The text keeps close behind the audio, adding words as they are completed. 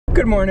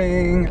Good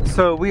morning.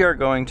 So we are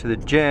going to the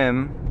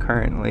gym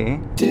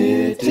currently.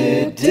 DITLO.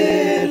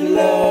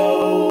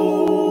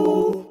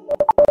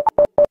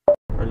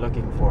 We're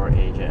looking for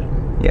a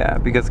gym. Yeah,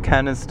 because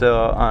Ken is still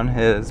on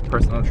his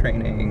personal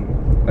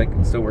training, like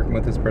still working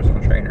with his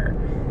personal trainer,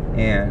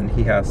 and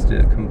he has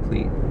to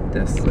complete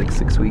this like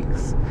 6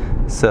 weeks.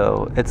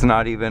 So it's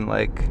not even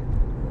like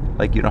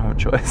you don't have a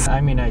choice.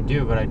 I mean, I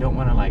do, but I don't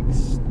want to like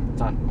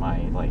stunt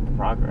my like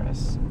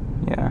progress.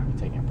 Yeah.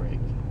 Taking a break.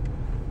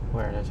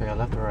 Where? Does I go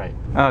left or right?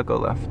 I'll go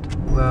left.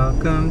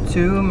 Welcome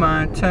to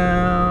my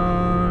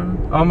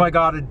town. Oh my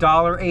god,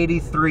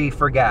 $1.83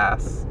 for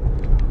gas.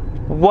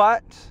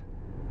 What?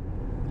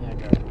 Yeah,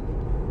 go.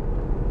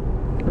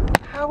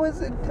 How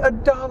is it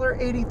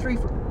 $1.83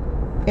 for...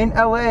 In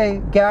LA,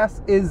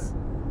 gas is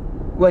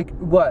like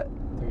what?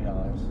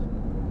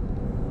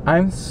 $3.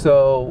 I'm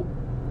so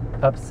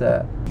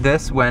upset.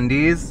 This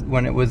Wendy's,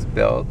 when it was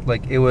built,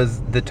 like it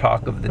was the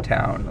talk of the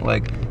town.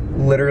 Like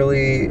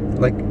literally,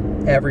 like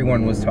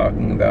everyone was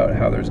talking about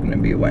how there's gonna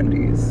be a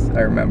Wendy's.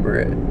 I remember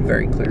it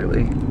very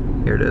clearly.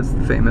 Here it is,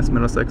 the famous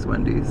Middlesex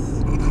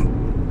Wendy's.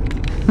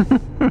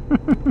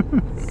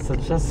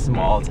 Such a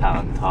small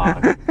town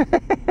talk.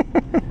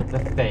 The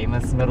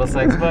famous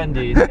Middlesex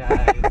Wendy's,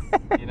 guys,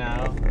 you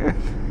know?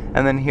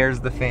 And then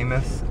here's the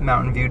famous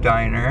Mountain View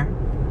Diner.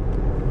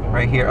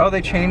 Right here. Oh,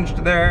 they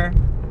changed their,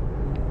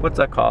 what's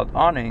that called?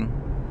 Awning.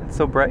 It's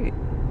so bright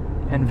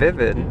and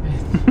vivid.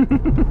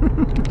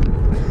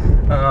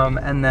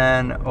 And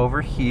then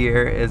over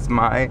here is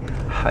my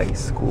high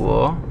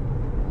school.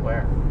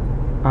 Where?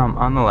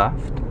 On the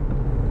left.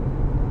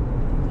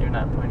 You're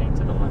not pointing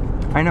to the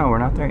left. I know, we're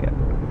not there yet.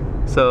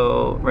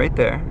 So, right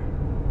there.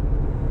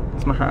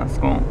 It's my high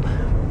school.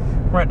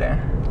 Right there.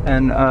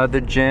 And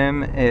the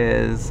gym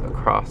is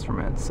across from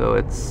it. So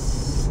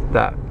it's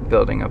that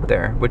building up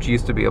there, which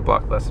used to be a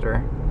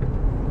Blockbuster.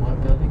 What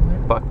building there?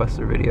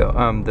 Blockbuster Video.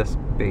 This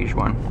beige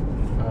one.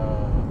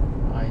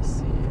 I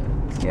see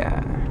it.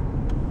 Yeah.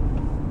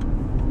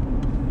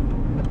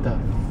 What the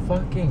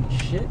fucking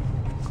shit?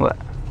 What?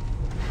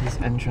 This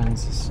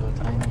entrance is so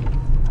tiny.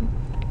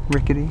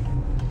 Rickety.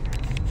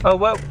 Oh,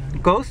 well,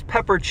 ghost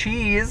pepper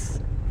cheese.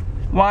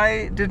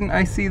 Why didn't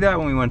I see that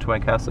when we went to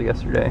White Castle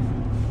yesterday?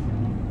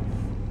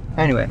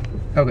 Anyway,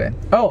 okay.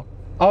 Oh,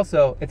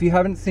 also, if you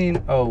haven't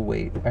seen, oh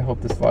wait, I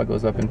hope this vlog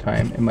goes up in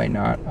time. It might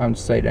not, on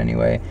site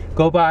anyway.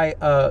 Go buy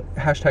a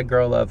hashtag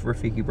Girl Love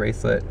Rafiki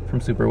bracelet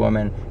from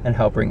Superwoman and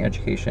help bring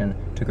education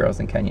to girls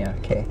in Kenya.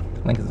 Okay,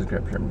 link in the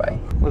description, bye.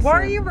 Listen, why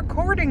are you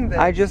recording this?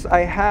 I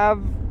have...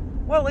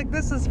 Well, like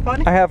this is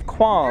funny. I have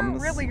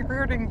qualms. You're really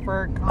hurting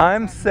for a concept.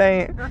 I'm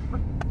saying...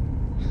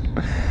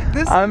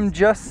 I'm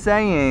just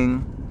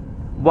saying,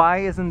 why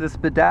isn't this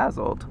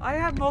bedazzled? I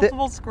have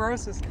multiple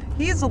sclerosis.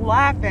 He's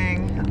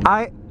laughing.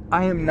 I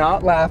am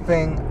not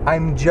laughing.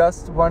 I'm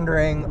just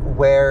wondering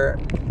where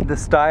the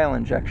style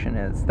injection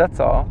is. That's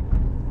all.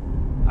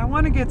 I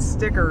want to get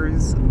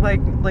stickers,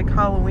 like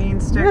Halloween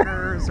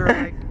stickers, or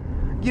like,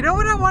 you know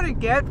what I want to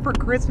get for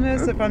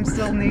Christmas if I'm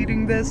still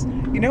needing this?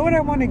 You know what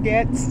I want to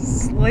get?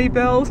 Sleigh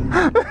bells.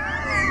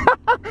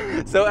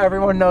 So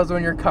everyone knows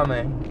when you're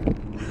coming.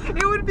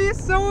 It would be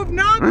so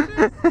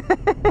obnoxious.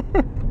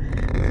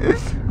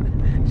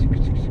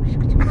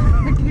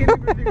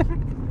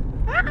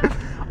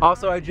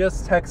 Also, I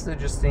just texted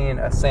Justine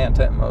a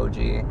Santa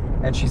emoji,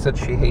 and she said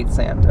she hates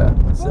Santa.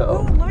 So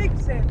Well, who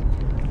likes Santa?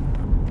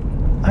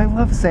 I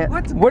love Santa.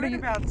 What's what good are you...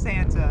 about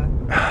Santa?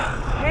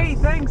 Hey,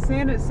 thanks,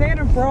 Santa.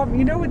 Santa brought me.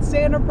 You know what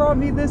Santa brought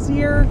me this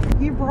year?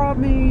 He brought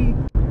me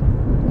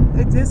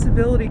a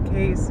disability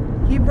case.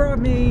 He brought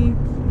me.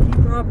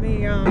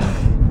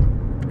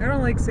 I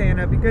don't like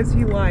Santa because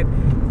he lied.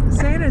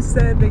 Santa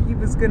said that he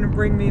was going to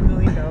bring me $1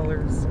 million.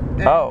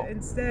 And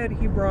instead,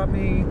 he brought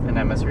me an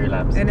MS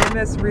relapse. An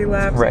MS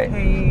relapse, right.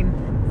 pain,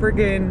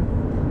 friggin'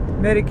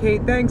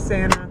 Medicaid. Thanks,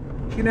 Santa.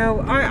 You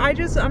know, I'm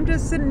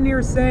just sitting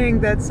here saying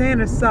that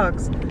Santa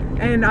sucks,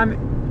 and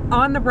I'm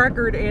on the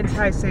record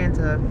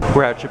anti-Santa.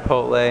 We're at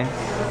Chipotle.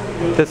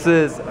 This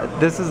is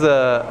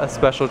a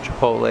special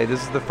Chipotle.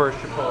 This is the first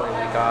Chipotle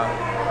we got.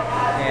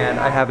 And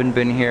I haven't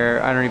been here.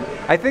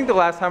 I think the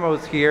last time I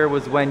was here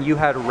was when you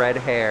had red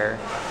hair.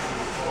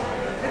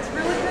 It's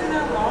really been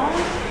that long?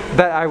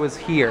 That I was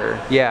here,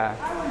 yeah.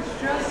 I was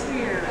just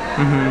here.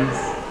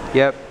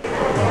 Yep.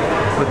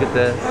 Look at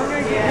this.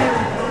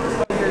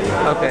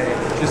 Okay,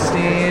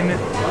 Justine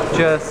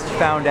just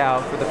found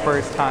out for the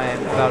first time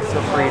about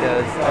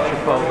sofritas at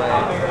Chipotle.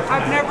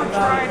 I've never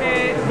tried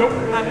it.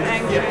 I'm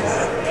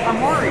anxious.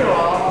 I'm worried.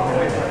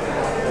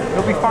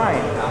 You'll be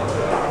fine.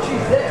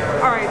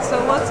 Alright, so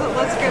let's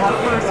get the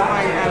first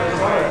bite out of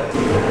the way.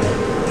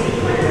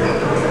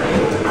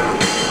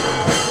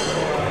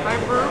 Hi,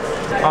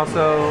 Bruce.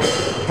 Also,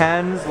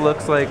 Ken's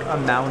looks like a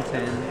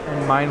mountain,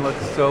 and mine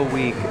looks so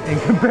weak in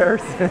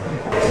comparison.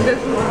 This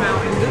is a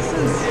mountain. This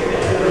is...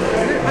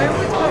 I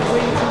always put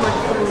way too much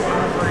food on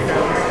a burrito,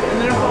 and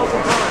then it falls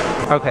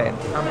apart. Okay,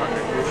 I'm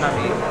hungry. Not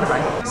me.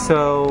 Bye.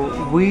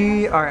 So,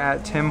 we are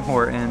at Tim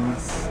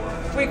Hortons.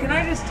 Wait, can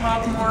I just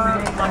talk more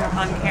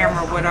on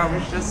camera what I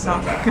was just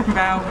talking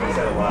about?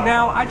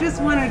 Now, I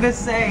just wanted to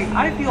say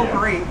I feel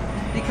great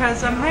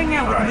because I'm hanging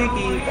out with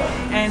Nikki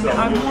and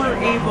I'm more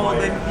able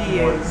than he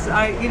is.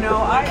 I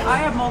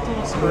have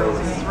multiple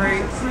sclerosis,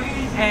 right?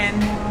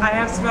 And I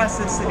have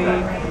spasticity,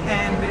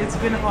 and it's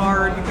been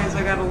hard because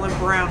I gotta limp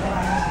around.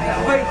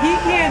 But he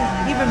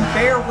can't even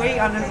bear weight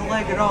on his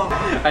leg at all.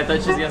 I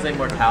thought she was gonna say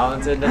more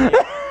talented than you.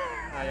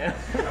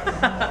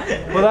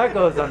 Well, that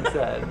goes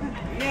unsaid.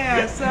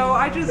 Yeah, so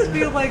I just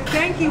feel like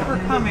thank you for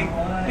coming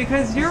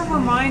because you're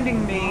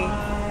reminding me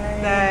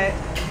that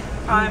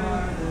I'm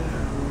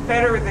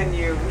better than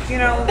you. You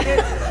know,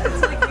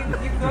 it's like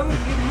you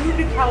move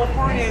to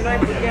California and I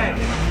forget.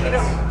 You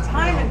know,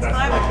 time and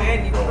time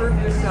again you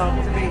prove yourself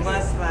to be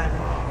less than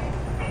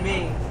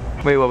me.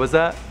 Wait, what was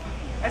that?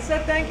 I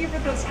said thank you for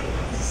the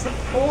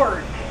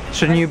support.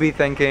 Shouldn't you be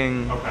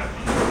thanking?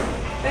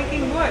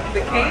 Thanking what?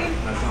 The cane?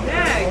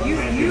 Yeah,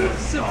 you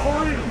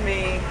supported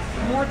me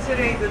more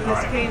today than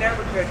this cane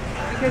ever could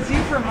because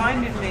you've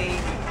reminded me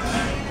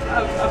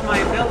of my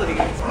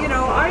abilities. You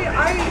know, I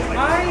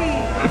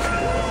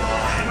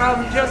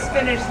just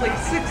finished like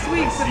 6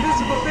 weeks of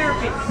physical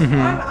therapy. I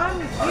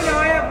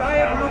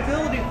have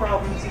mobility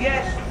problems,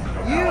 yet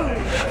you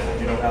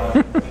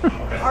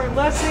are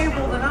less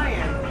able than I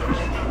am.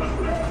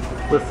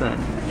 Listen,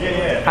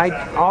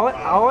 all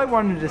I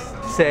wanted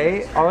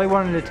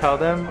to tell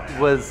them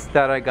was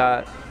that I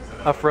got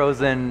a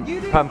frozen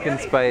pumpkin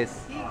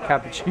spice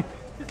cappuccino.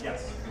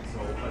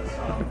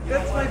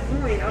 That's my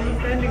point. I'm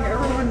offending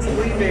everyone's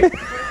leaving.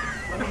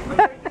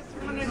 I just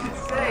wanted to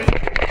say,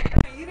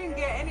 you didn't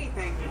get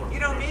anything. You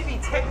know, maybe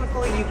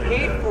technically you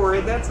paid for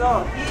it. That's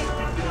all.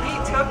 He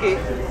took it.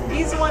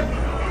 He's one.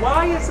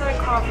 Why is that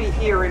coffee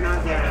here and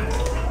not there?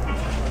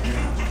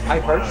 I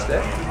purchased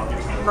it.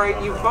 Right,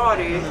 you bought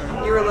it,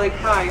 you were like,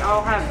 hi,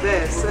 I'll have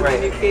this, and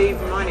then you gave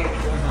money,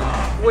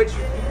 which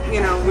you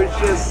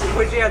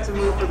had to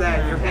move for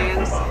that, your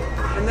hands,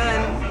 and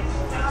then,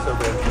 So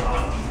good.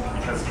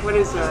 what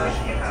is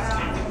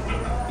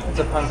that? It's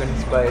a pumpkin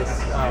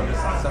spice,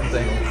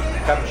 something,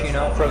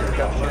 cappuccino, frozen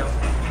cappuccino.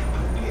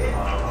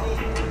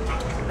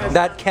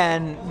 That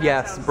Ken,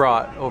 yes,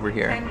 brought over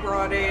here. Ken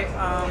brought it,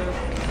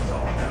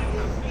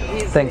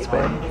 Thanks,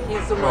 babe.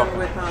 He's the one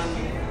with,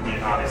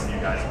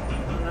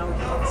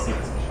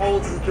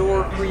 holds the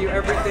door for you,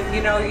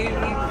 everything,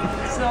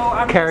 so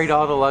I'm Carried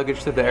all the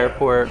luggage to the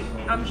airport.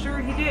 I'm sure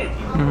he did.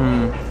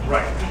 Mm-hmm.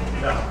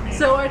 Right.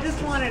 So I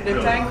just wanted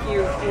to thank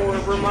you for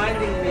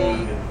reminding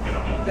me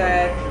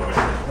that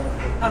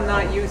I'm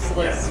not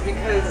useless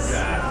because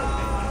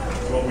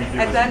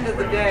at the end of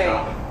the day,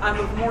 I'm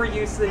of more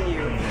use than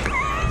you.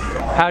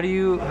 How do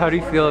you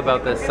feel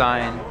about this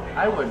sign?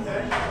 I would so.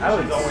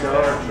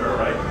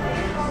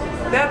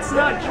 That's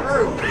not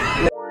true.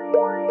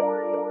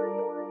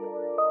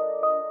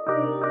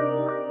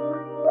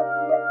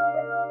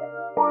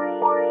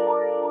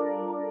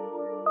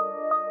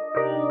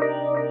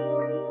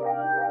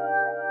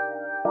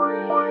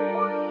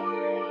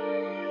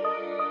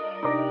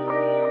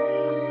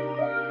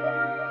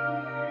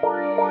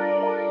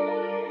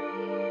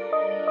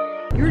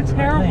 You're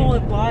terrible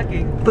at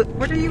vlogging. But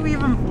what are you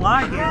even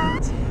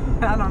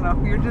vlogging? I don't know.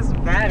 You're just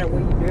bad at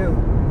what you do.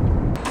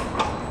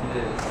 It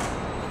is.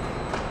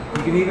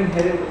 You can even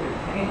hit it with your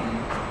cane.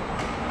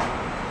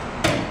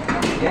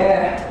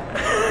 Yeah.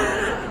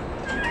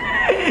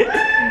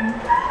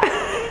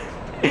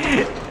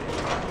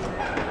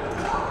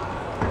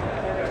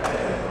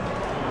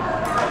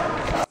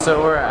 So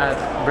we're at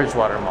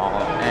Bridgewater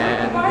Mall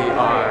and we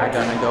are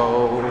gonna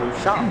go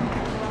shop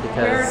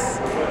because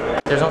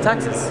there's no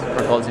taxes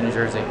for clothes in New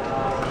Jersey.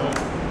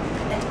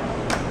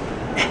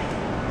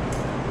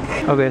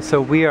 Okay,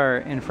 so we are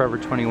in Forever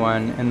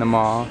 21 in the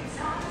mall,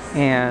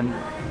 and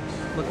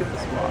look at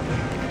this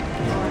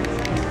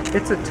watch.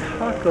 It's a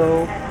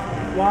taco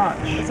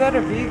watch. Is that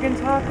a vegan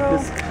taco?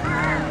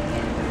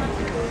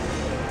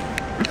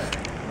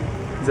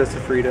 Is that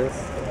Sofritas?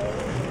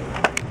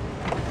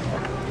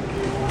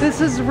 This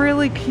is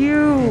really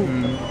cute.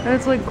 And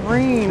it's like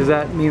green. Does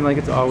that mean like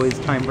it's always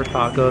time for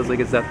tacos? Like,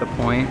 is that the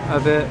point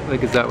of it?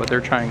 Like, is that what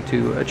they're trying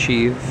to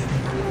achieve? It's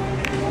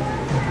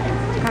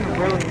kind of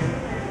brilliant.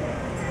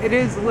 It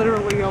is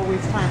literally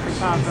always time for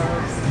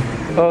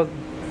tacos. Oh,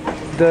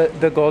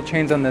 the gold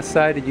chains on this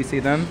side, did you see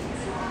them?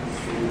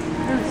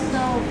 They're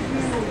so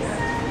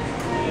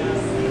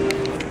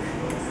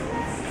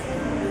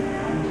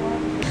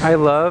cute. I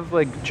love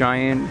like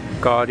giant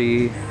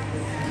gaudy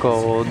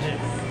gold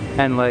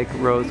and like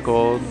rose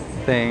gold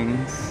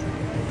things.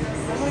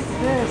 I like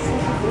this.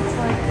 It's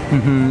like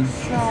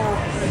so.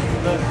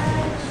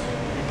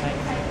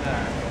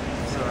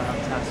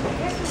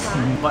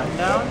 Button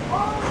down?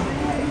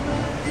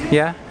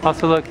 Yeah.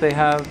 Also, look, they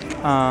have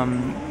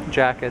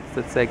jackets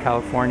that say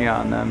California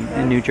on them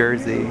in New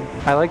Jersey.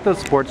 I like those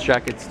sports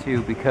jackets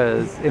too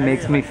because it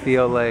makes me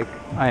feel like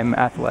I'm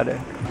athletic.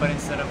 But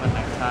instead of a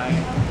necktie,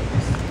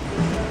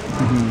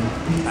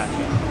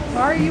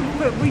 Why are you?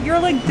 You're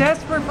like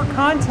desperate for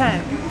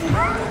content.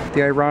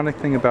 The ironic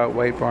thing about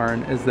White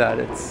Barn is that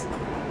it's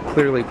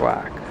clearly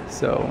black.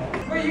 So.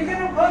 Were you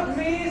gonna put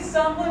me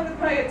stumbling with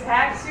my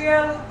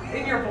ataxia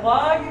in your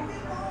vlog?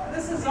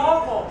 This is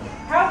awful.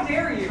 How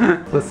dare you?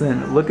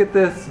 Listen, look at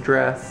this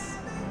dress.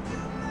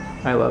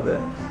 I love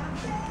it.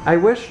 I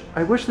wish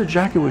the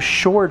jacket was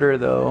shorter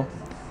though.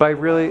 But I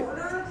really,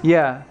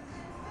 yeah.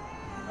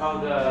 Oh,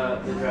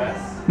 the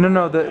dress?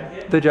 No,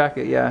 the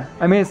jacket, yeah.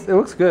 I mean, it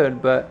looks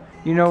good, but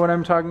you know what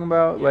I'm talking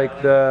about? Yeah,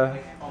 like the,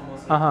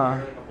 like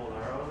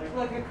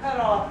Like a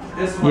cutoff.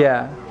 This one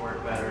yeah. would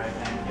work better, I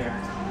think. Here.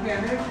 Yeah,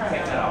 I'm gonna try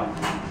Take that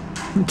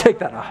off. Take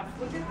that off.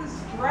 Look at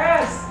this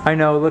dress. I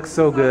know, it looks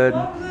so good.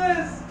 I love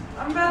this.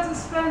 I'm about to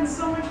spend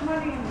so much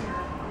money in here.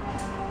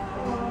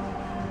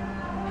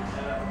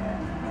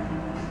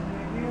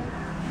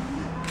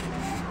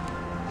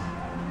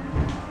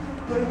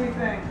 What do we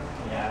think?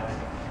 Yeah.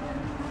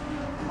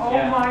 Oh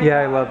Yeah. my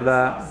Yeah, I God, love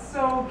that. this is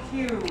so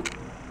cute.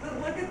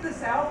 Look at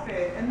this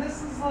outfit, and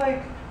this is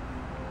like.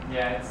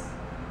 Yeah, it's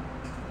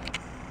Let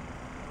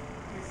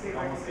me see if I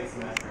can almost get this.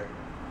 asymmetric.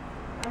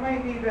 I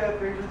might need a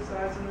bigger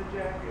size in the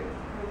jacket.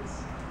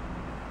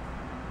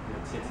 Your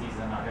titties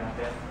are not gonna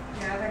fit.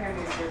 Yeah, I think I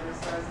need a bigger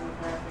size in the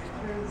jacket.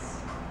 Because.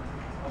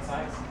 What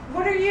size?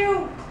 What are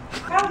you?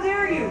 How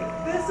dare you?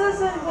 This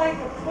isn't like.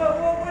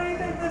 What do you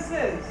think this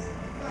is?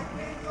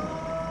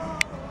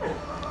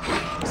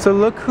 So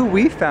look who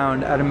we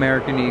found at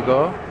American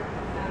Eagle.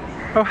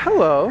 Oh,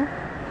 hello.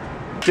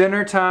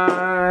 Dinner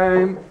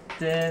time.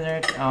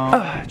 Dinner.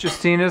 Oh.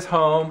 Justine is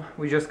home.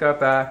 We just got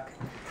back.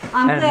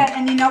 I'm And- glad,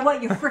 and you know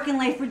what? You're freaking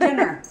late for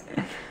dinner.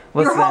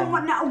 You're Listen, home,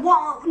 not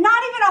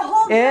even a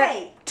whole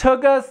day. it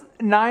took us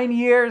 9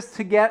 years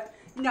to get.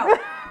 No,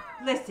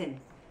 listen.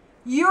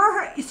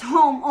 You're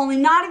home only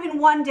not even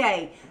one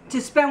day to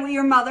spend with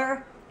your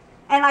mother,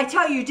 and I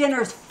tell you,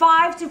 dinner is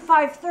 5 to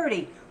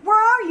 5:30. Where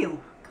are you?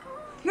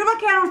 You're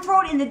looking at him,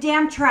 throw it in the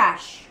damn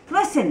trash.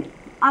 Listen,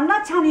 I'm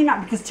not telling you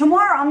not, because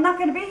tomorrow I'm not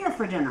going to be here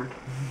for dinner.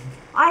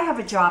 I have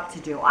a job to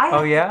do.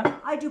 Oh, yeah?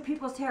 I do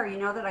people's hair. You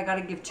know that I got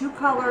to give 2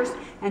 colors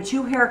and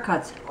 2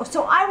 haircuts.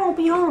 So I won't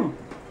be home.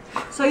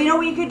 So you know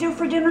what you could do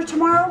for dinner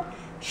tomorrow?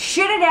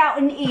 Shit it out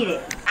and eat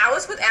it. I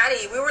was with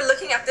Addie. We were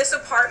looking at this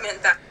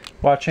apartment that.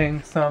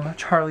 Watching some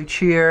Charlie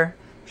Cheer.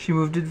 She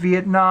moved to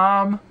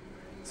Vietnam.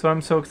 So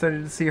I'm so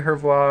excited to see her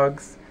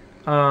vlogs.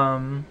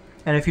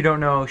 And if you don't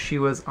know, she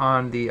was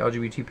on the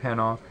LGBT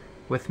panel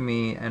with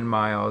me and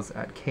Miles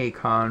at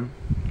KCON.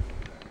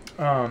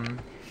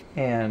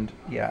 And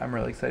yeah, I'm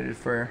really excited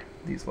for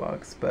these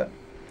vlogs. But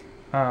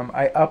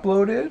I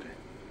uploaded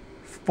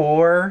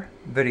 4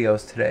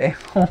 videos today.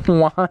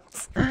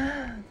 What?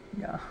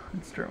 Yeah,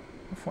 it's true.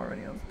 4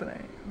 videos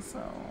today.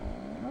 So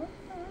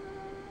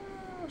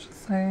let's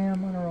just say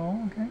I'm on a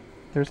roll, okay?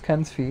 There's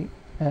Ken's feet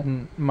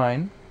and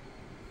mine.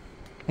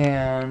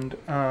 And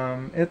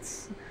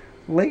it's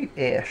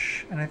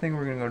late-ish, and I think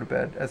we're gonna go to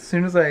bed as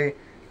soon as I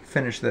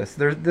finish this.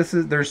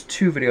 There's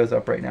 2 videos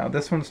up right now.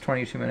 This one's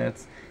 22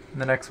 minutes,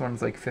 and the next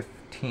one's like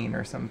 15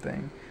 or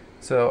something.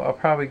 So I'll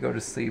probably go to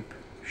sleep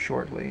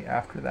shortly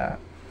after that,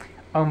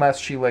 unless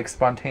she like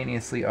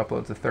spontaneously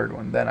uploads a 3rd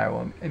one. Then I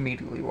will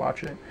immediately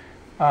watch it.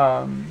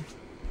 But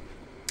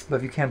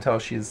if you can't tell,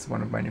 she's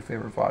one of my new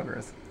favorite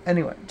vloggers.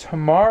 Anyway,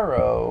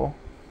 tomorrow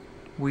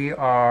we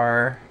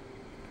are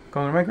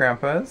going to my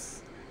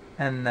grandpa's,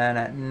 and then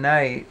at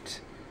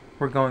night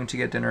we're going to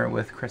get dinner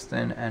with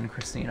Kristen and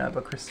Christina,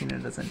 but Christina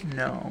doesn't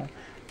know.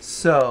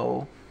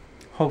 So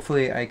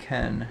hopefully I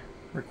can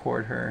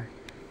record her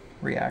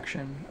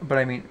reaction. But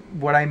I mean,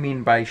 what I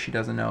mean by she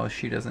doesn't know is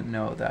she doesn't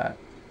know that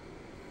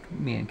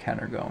me and Ken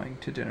are going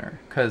to dinner,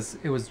 because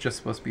it was just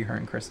supposed to be her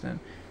and Kristen.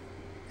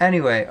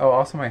 Anyway, oh,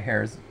 also my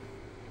hair is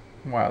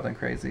wild and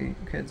crazy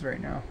kids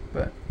right now,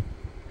 but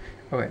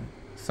okay,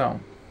 so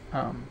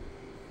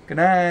good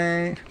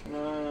night. Good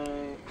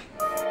night.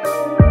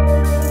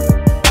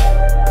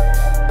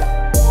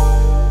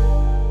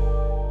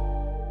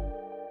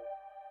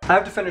 I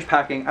have to finish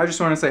packing. I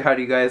just want to say hi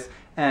to you guys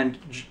and,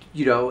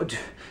 you know,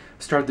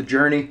 start the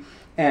journey.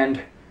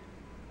 And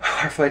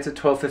our flight's at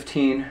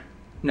 12:15.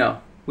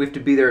 No, we have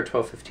to be there at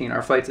 12:15.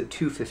 Our flight's at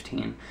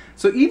 2:15.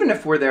 So even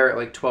if we're there at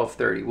like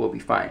 12:30, we'll be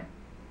fine.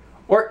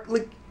 Or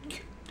like,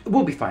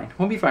 we'll be fine.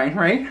 We'll be fine,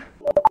 right?